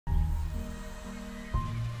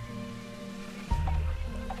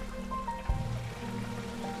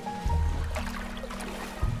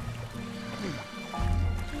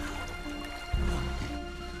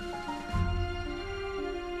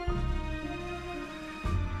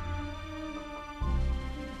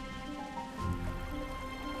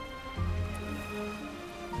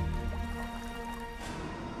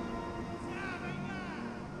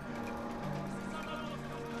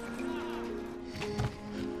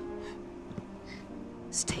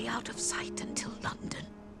Stay out of sight until London.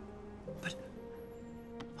 But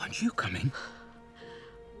aren't you coming?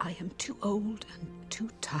 I am too old and too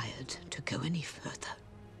tired to go any further.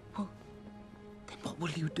 Well, then what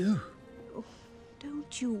will you do? Oh,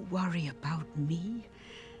 don't you worry about me.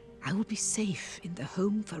 I will be safe in the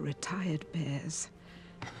home for retired bears.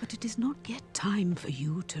 But it is not yet time for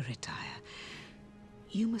you to retire.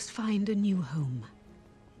 You must find a new home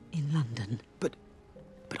in London. But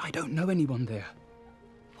I don't know anyone there.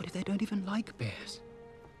 What if they don't even like bears?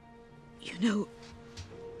 You know,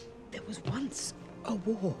 there was once a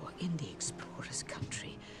war in the explorers'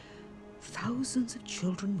 country. Thousands of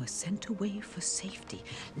children were sent away for safety,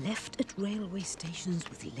 left at railway stations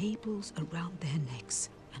with labels around their necks,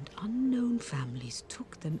 and unknown families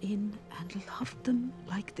took them in and loved them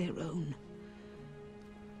like their own.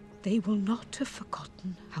 They will not have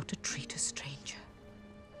forgotten how to treat a stranger.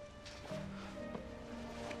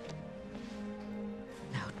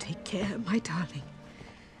 Now take care, my darling.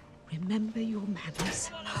 Remember your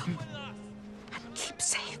manners. And keep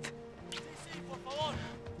safe.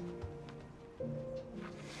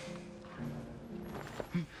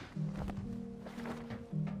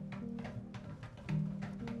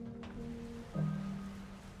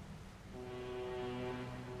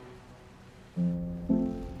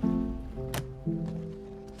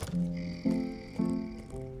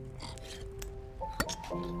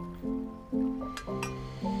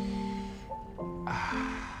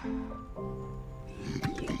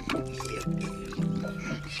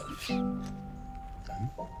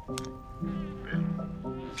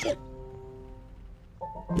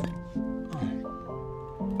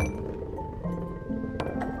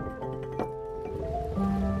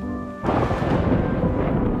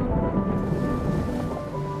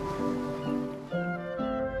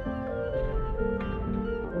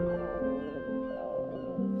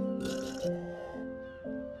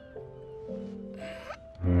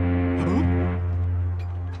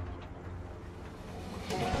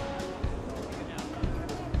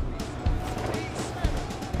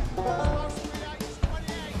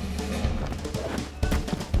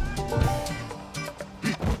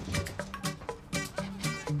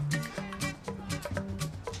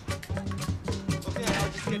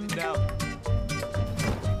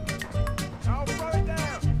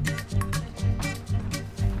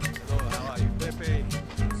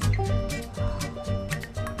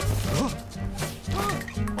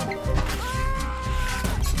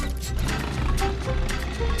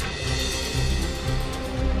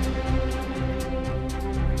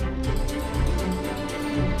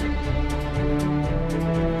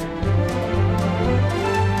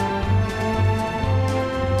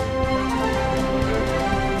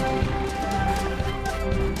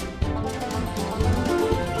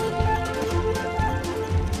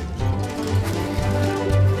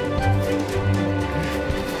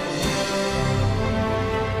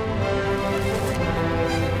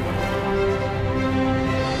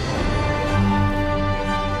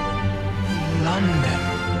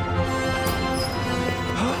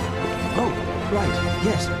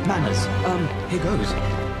 Manners. Here goes.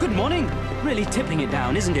 Good morning. Really tipping it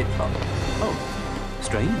down, isn't it? Oh,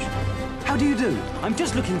 strange. How do you do? I'm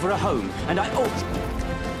just looking for a home, and I... Oh!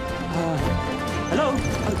 Hello?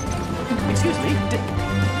 Excuse me?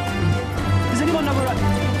 Does anyone know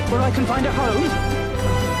where I can find a home?